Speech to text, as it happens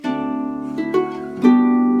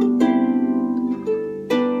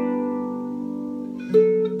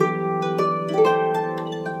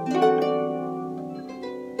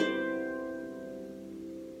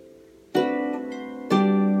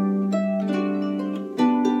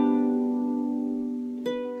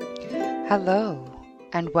Hello,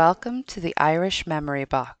 and welcome to the Irish Memory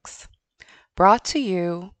Box, brought to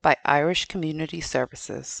you by Irish Community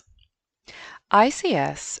Services.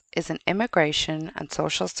 ICS is an immigration and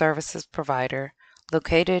social services provider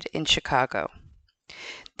located in Chicago.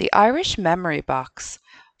 The Irish Memory Box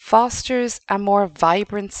fosters a more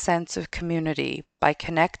vibrant sense of community by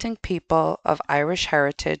connecting people of Irish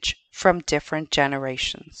heritage from different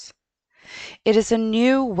generations. It is a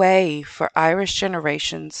new way for Irish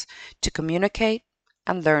generations to communicate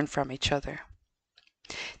and learn from each other.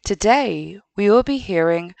 Today, we will be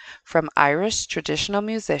hearing from Irish traditional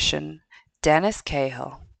musician Dennis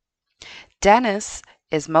Cahill. Dennis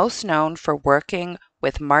is most known for working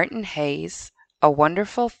with Martin Hayes, a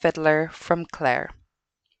wonderful fiddler from Clare.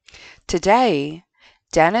 Today,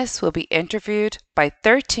 Dennis will be interviewed by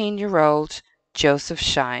 13-year-old Joseph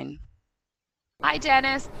Shine. Hi,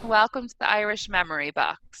 Dennis. Welcome to the Irish Memory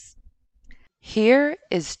Box. Here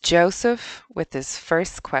is Joseph with his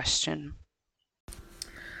first question.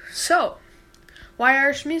 So, why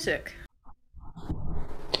Irish music?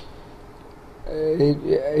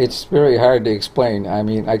 It's very hard to explain. I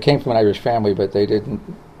mean, I came from an Irish family, but they didn't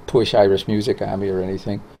push Irish music on me or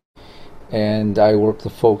anything. And I worked the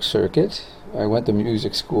folk circuit. I went to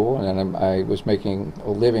music school, and then I was making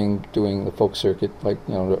a living doing the folk circuit, like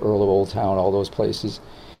the Earl of Old Town, all those places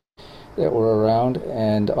that were around.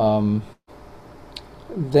 And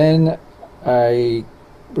then I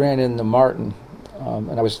ran into Martin,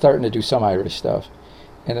 and I was starting to do some Irish stuff.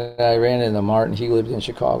 And then I ran into Martin. He lived in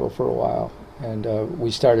Chicago for a while. And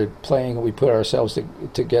we started playing. We put ourselves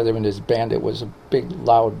together in this band. It was a big,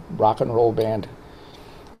 loud rock and roll band.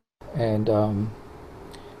 And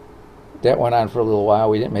that went on for a little while.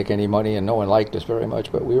 We didn't make any money, and no one liked us very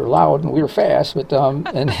much. But we were loud and we were fast. But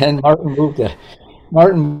and then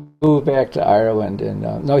Martin moved back to Ireland, and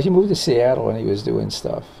no, he moved to Seattle, and he was doing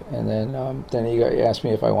stuff. And then he asked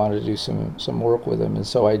me if I wanted to do some work with him, and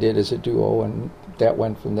so I did as a duo, and that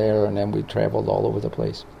went from there. And then we traveled all over the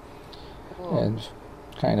place, and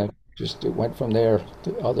kind of just it went from there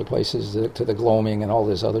to other places to the gloaming and all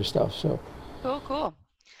this other stuff. So Cool.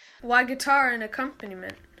 Why guitar and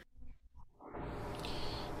accompaniment?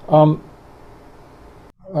 um,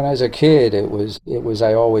 when I was a kid, it was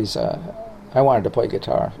I always I wanted to play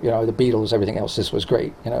guitar. The Beatles, everything else. This was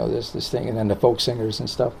great. This thing, and then the folk singers and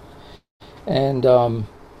stuff. And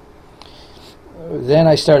then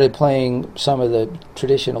I started playing some of the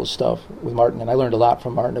traditional stuff with Martin, and I learned a lot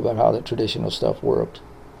from Martin about how the traditional stuff worked.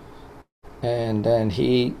 And then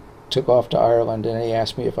he took off to Ireland, and he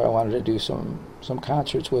asked me if I wanted to do some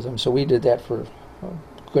concerts with him. So we did that for a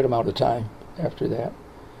good amount of time after that,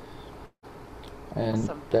 and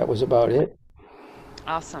Awesome. that was about it.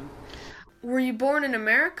 Awesome. Were you born in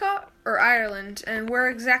America or Ireland, and where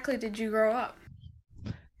exactly did you grow up?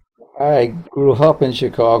 I grew up in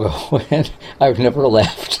Chicago, and I've never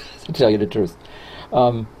left, to tell you the truth.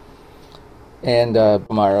 Um, and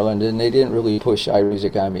from Ireland, and they didn't really push Irish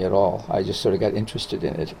music on me at all. I just sort of got interested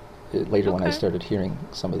in it later when I Okay. started hearing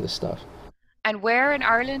some of this stuff. And where in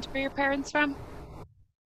Ireland were your parents from?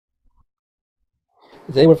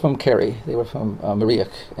 They were from Kerry. They were from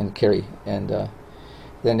Mariach and Kerry, and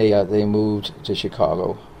then they moved to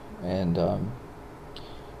Chicago, and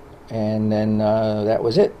then that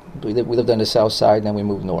was it. We lived on the south side, and then we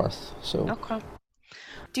moved north. So Okay.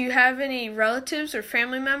 Do you have any relatives or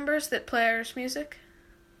family members that play Irish music?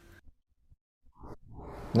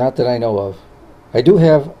 not that I know of. I do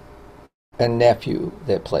have a nephew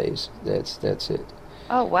that plays. That's it.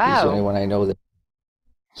 Oh, He's the only wow. one I know that.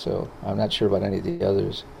 So I'm not sure about any of the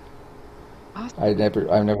others. Awesome. I've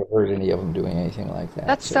never heard any of them doing anything like that.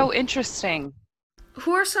 That's So so interesting.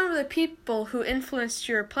 Who are some of the people who influenced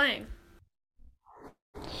your playing?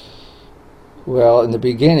 well, in the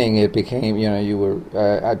beginning, it became you were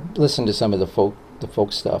I listened to some of the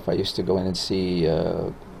folk stuff. I used to go in and see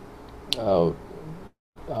uh,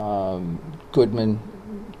 Goodman,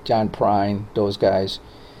 John Prine, those guys,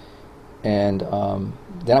 and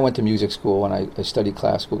then I went to music school and I studied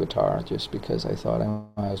classical guitar just because I thought I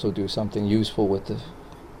might as well do something useful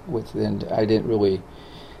and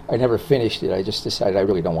I never finished it. I just decided I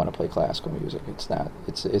really don't want to play classical music. It's not.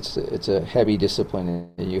 It's a heavy discipline,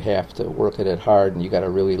 and you have to work at it hard, and you got to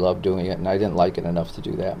really love doing it. And I didn't like it enough to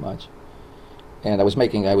do that much. And I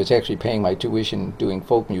was actually paying my tuition doing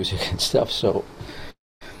folk music and stuff, so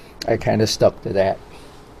I kind of stuck to that.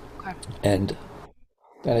 Okay. And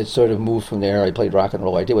then it sort of moved from there. I played rock and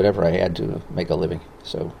roll. I did whatever I had to make a living.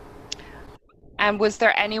 So And was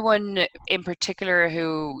there anyone in particular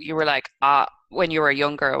who you were like, when you were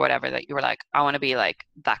younger or whatever, that you were like, I want to be like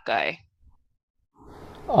that guy?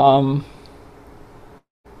 um,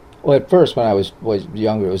 Well, at first when I was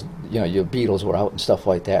younger, it was your Beatles were out and stuff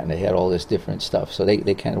like that, and they had all this different stuff, so they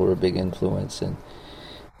kind of were a big influence. And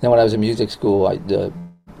then when I was in music school,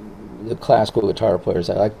 the classical guitar players,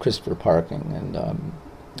 I liked Christopher Parking and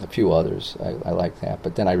a few others. I liked that,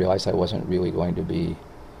 but then I realized I wasn't really going to be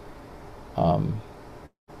um,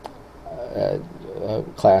 a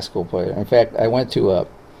classical player. In fact, I went to a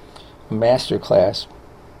master class,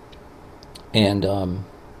 and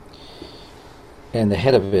and the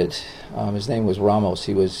head of it, his name was Ramos.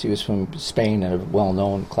 He was from Spain and a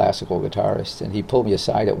well-known classical guitarist. And he pulled me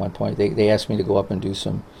aside at one point. They asked me to go up and do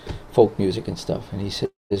some folk music and stuff. And he says,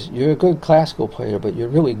 "You're a good classical player, but you're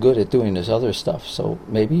really good at doing this other stuff. So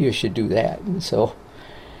maybe you should do that."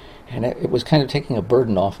 And it was kind of taking a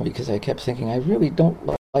burden off me because I kept thinking I really don't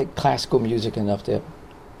like classical music enough to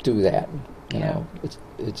do that. You Yeah. know,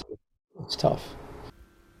 it's tough.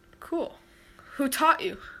 Cool. Who taught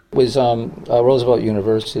you? Was Roosevelt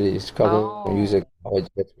University, Chicago Oh, Music College.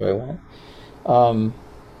 That's where I went. Um,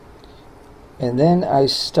 and then I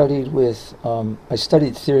studied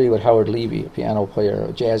theory with Howard Levy, a piano player,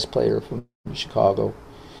 a jazz player from Chicago.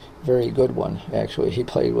 Very good one, actually. He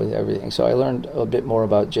played with everything. So I learned a bit more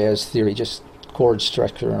about jazz theory, just chord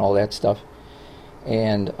structure and all that stuff.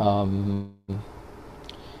 And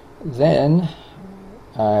then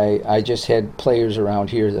I just had players around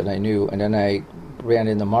here that I knew, and then I ran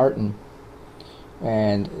into Martin,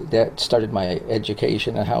 and that started my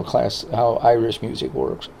education on how Irish music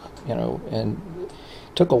works, and it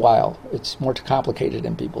took a while. It's more complicated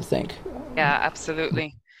than people think. yeah,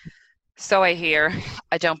 absolutely. So I hear.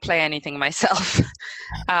 I don't play anything myself.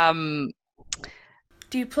 Um,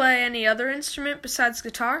 Do you play any other instrument besides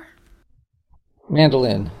guitar?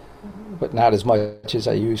 Mandolin, but not as much as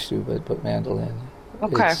I used to, but mandolin.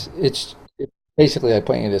 okay. It's basically like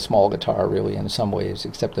playing a small guitar, really, in some ways,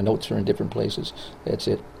 except the notes are in different places. That's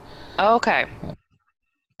it. Okay.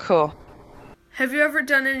 Cool. Have you ever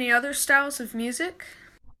done any other styles of music?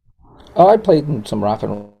 Oh, I played in some rock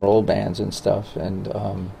and roll bands and stuff, and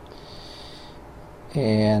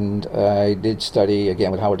I did study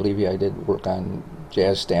again with Howard Levy. I did work on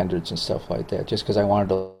jazz standards and stuff like that, just because I wanted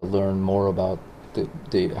to learn more about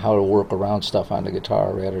the how to work around stuff on the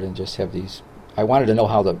guitar rather than just have these. I wanted to know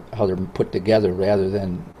how they're put together rather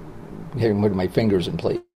than hitting with my fingers in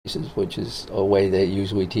places, which is a way they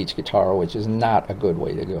usually teach guitar, which is not a good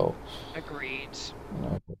way to go. Agreed. You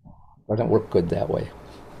know, it doesn't work good that way.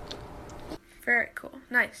 Very cool.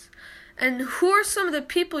 Nice. And who are some of the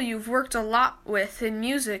people you've worked a lot with in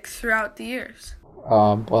music throughout the years?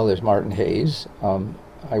 Well, there's Martin Hayes.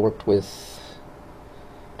 I worked with.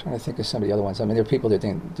 Trying to think of some of the other ones. I mean, there are people that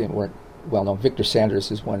weren't well known. Victor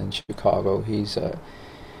Sanders is one in Chicago. He's an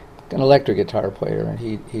electric guitar player, and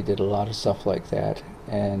he did a lot of stuff like that.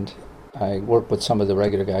 And I worked with some of the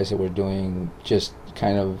regular guys that were doing just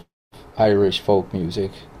kind of Irish folk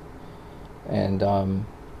music, and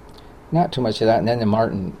not too much of that. And then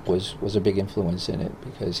Martin was a big influence in it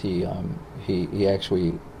because he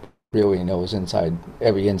actually really knows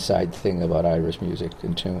every inside thing about Irish music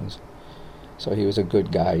and tunes. So he was a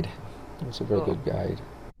good guide. He was a very Cool. good guide.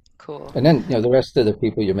 Cool. And then the rest of the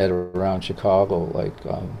people you met around Chicago, like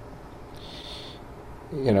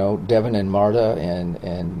Devin and Marta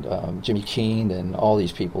and Jimmy Keane and all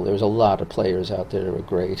these people. There was a lot of players out there that were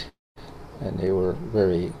great, and they were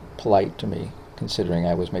very polite to me, considering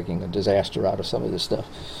I was making a disaster out of some of this stuff.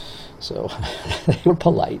 So they were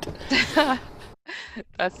polite.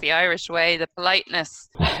 That's the Irish way, the politeness.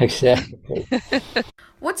 Exactly.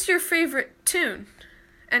 What's your favorite tune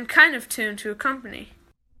and kind of tune to accompany?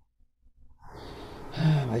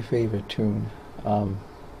 My favorite tune. Um,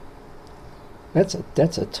 that's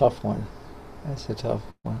a tough one. That's a tough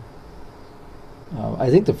one. I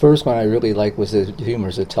think the first one I really liked was the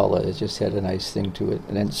Humors of Tulla. It just had a nice thing to it,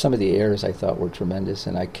 and then some of the airs I thought were tremendous,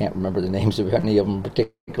 and I can't remember the names of any of them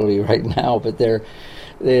particularly right now. But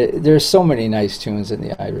there's so many nice tunes in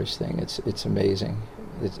the Irish thing. It's amazing.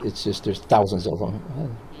 It's just there's thousands of them,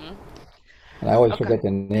 Mhm. and I always Okay. forget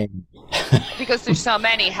the name. Because there's so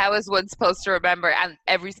many, how is one supposed to remember and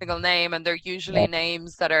every single name? And they're usually Yeah.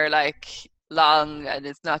 names that are like long and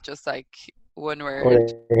it's not just like one Or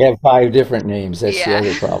word. they have five different names. That's the Yeah.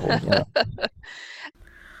 other problem.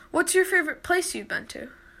 What's your favorite place you've been to?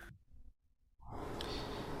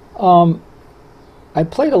 Um, I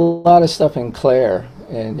played a lot of stuff in Clare,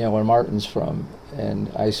 and where Martin's from,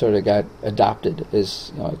 and I sort of got adopted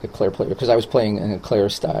as like a Clare player because I was playing in a Clare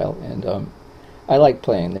style, and I liked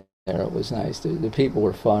playing there. It was nice. The people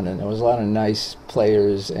were fun, and there was a lot of nice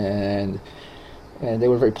players, and they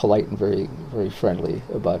were very polite and very very friendly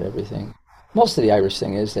about everything. Most of the Irish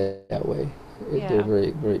thing is that way. They're Yeah.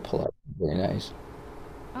 very, very polite, very nice.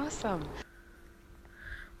 Awesome.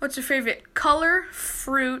 What's your favorite color,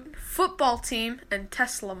 fruit, football team, and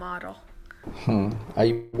Tesla model?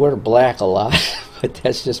 I wear black a lot, but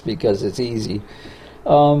that's just because it's easy.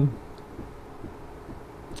 Um,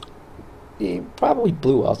 Probably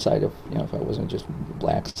blue outside of, if I wasn't just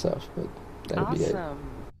black stuff, but that'd be it.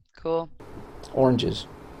 Awesome. Cool. Oranges,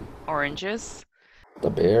 Oranges. the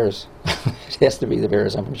Bears. It has to be the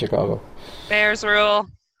Bears. I'm from Chicago. Bears rule.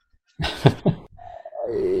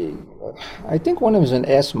 I, I think one of them was an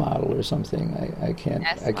S model or something.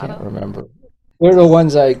 S I can't model. remember. They're the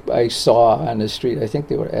ones I saw on the street. I think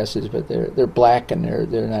they were S's, but they're black and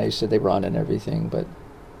they're nice. So they run and everything, but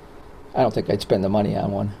I don't think I'd spend the money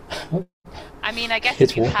on one. I mean, I guess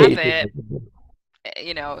if It's you way have too it, much.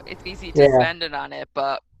 it's easy to Yeah. spend it on it,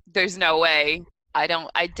 but there's no way. I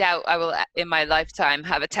doubt I will in my lifetime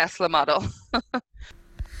have a Tesla model.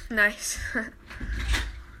 Nice.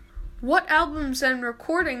 What albums and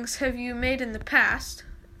recordings have you made in the past,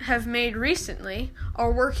 have made recently,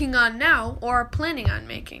 are working on now, or are planning on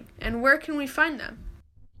making? And where can we find them?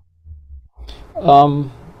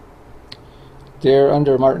 Um, they're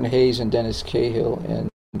under Martin Hayes and Dennis Cahill, and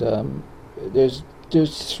there's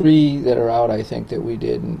three that are out. I think that we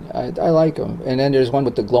did, and I like them. And then there's one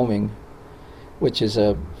with the Gloaming, which is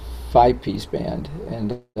a five-piece band,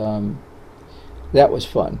 and that was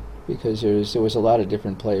fun because there was a lot of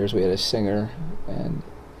different players. We had a singer, and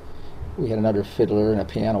we had another fiddler and a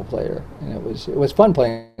piano player, and it was fun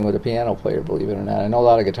playing with a piano player. Believe it or not, I know a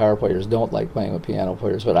lot of guitar players don't like playing with piano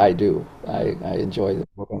players, but I do. I enjoy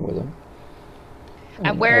working with them,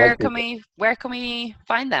 And and I like the. where can we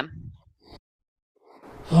find them?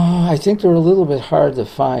 I think they're a little bit hard to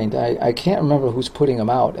find. I can't remember who's putting them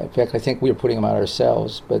out. In fact, I think we are putting them out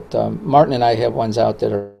ourselves. But Martin and I have ones out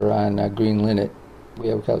that are on Green Linnet. We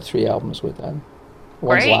have got three albums with them.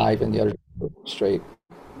 One's Great. live and the other straight.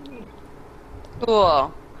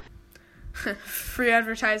 Cool. Free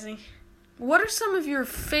advertising. What are some of your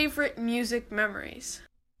favorite music memories?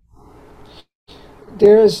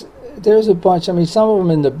 There's there's a bunch. I mean, some of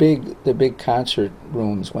them in the big concert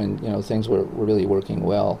rooms when things were really working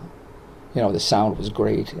well. The sound was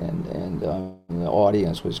great and the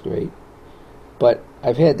audience was great. But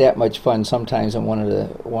I've had that much fun sometimes in one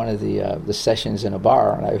of the sessions in a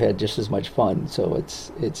bar, and I've had just as much fun. So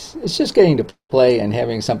it's just getting to play and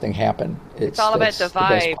having something happen. It's It's all about the That's the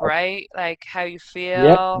best vibe, part. right? Like how you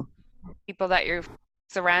Yep. feel, people that you're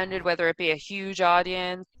surrounded, whether it be a huge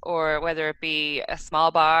audience or whether it be a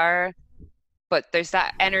small bar. But there's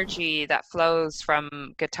that energy that flows from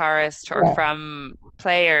guitarist or Yeah. from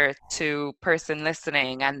player to person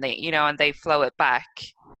listening, and and they flow it back.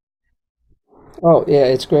 Oh yeah,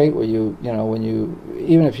 it's great when you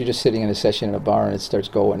even if you're just sitting in a session in a bar and it starts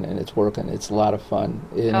going and it's working, it's a lot of fun.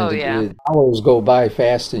 And Oh yeah. the hours go by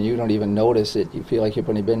fast and you don't even notice it. You feel like you've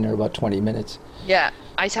only been there about 20 minutes. Yeah,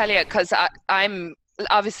 I tell you, because I'm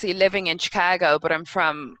obviously living in Chicago, but I'm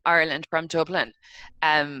from Ireland, from Dublin.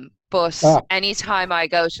 But Ah, anytime I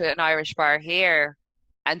go to an Irish bar here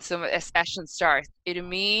and a session starts, it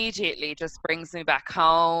immediately just brings me back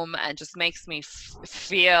home and just makes me f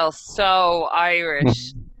feel so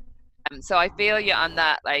Irish. So I feel you on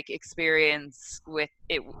that like experience with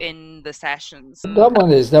it in the sessions.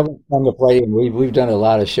 Dublin fun to play in. We've done a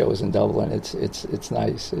lot of shows in Dublin. It's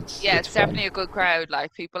nice. Yeah, It's it's fun. definitely a good crowd.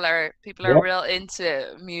 Like people are Yep. real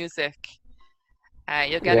into music.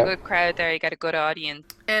 You'll get a Yep. good crowd there. You get a good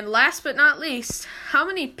audience. And last but not least, how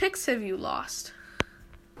many picks have you lost?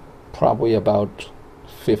 Probably about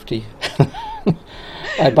 50.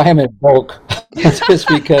 I buy them in bulk just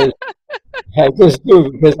because I just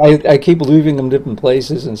do because I keep leaving them different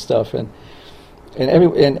places and stuff and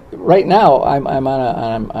right now I'm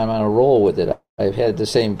on a roll with it. I've had the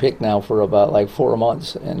same pick now for about like 4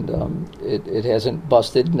 months and it hasn't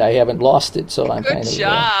busted and I haven't lost it, so I'm Good kind of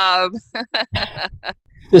job.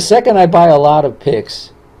 the second I buy a lot of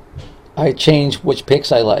picks, I change which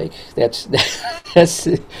picks I like. That's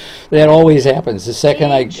that always happens. The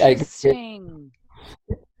second I get, Interesting.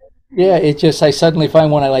 yeah, it just I suddenly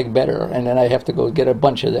find one I like better, and then I have to go get a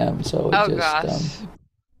bunch of them. So Oh gosh.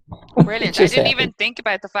 it Brilliant. I just didn't happens. even think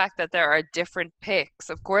about the fact that there are different picks.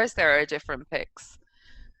 Of course there are different picks.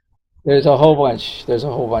 There's a whole bunch. There's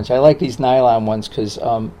a whole bunch. I like these nylon ones because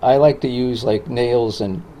I like to use like nails,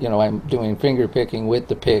 and I'm doing finger picking with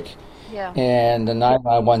the pick, Yeah. and the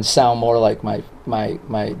nylon ones sound more like my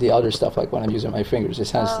the other stuff. Like when I'm using my fingers, it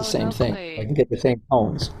sounds the Oh, same thing. I lovely. can get the same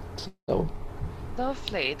tones. So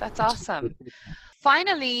Lovely. That's it's awesome.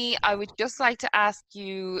 Finally, I would just like to ask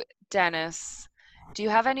you, Dennis, do you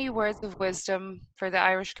have any words of wisdom for the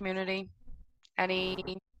Irish community?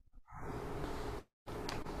 Any?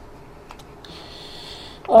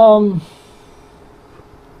 Um,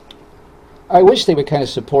 I wish they would kind of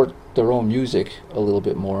support their own music a little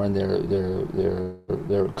bit more and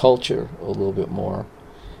their culture a little bit more.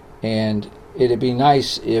 And it'd be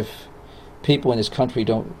nice if people in this country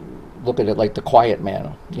don't look at it like the quiet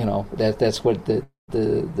man. You know, that's what the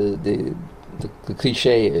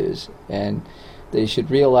cliche is, and they should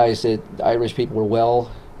realize that Irish people were well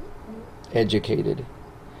educated,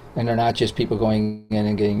 and they're not just people going in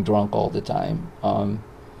and getting drunk all the time.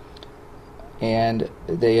 And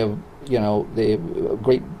they have, you know, they have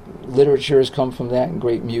great literature has come from that, and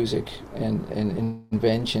great music and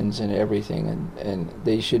inventions and everything, and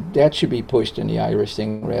they should that should be pushed in the Irish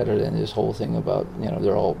thing rather than this whole thing about, you know,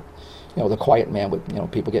 they're all, you know, the quiet man with, you know,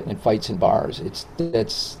 people getting in fights in bars. It's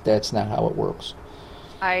that's not how it works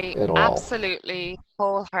I at all. absolutely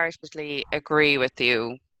wholeheartedly agree with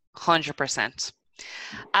you, 100%.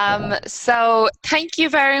 Yeah. So thank you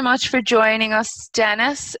very much for joining us,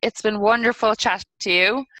 Dennis. It's been wonderful chatting to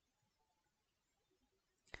you.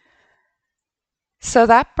 So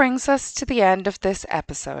that brings us to the end of this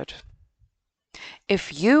episode.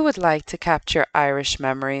 If you would like to capture Irish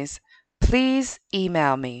memories, please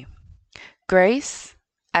email me,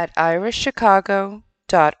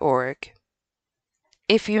 grace@irishchicago.org.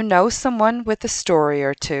 If you know someone with a story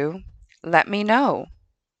or two, let me know.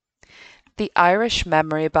 The Irish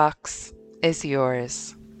Memory Box is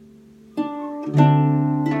yours.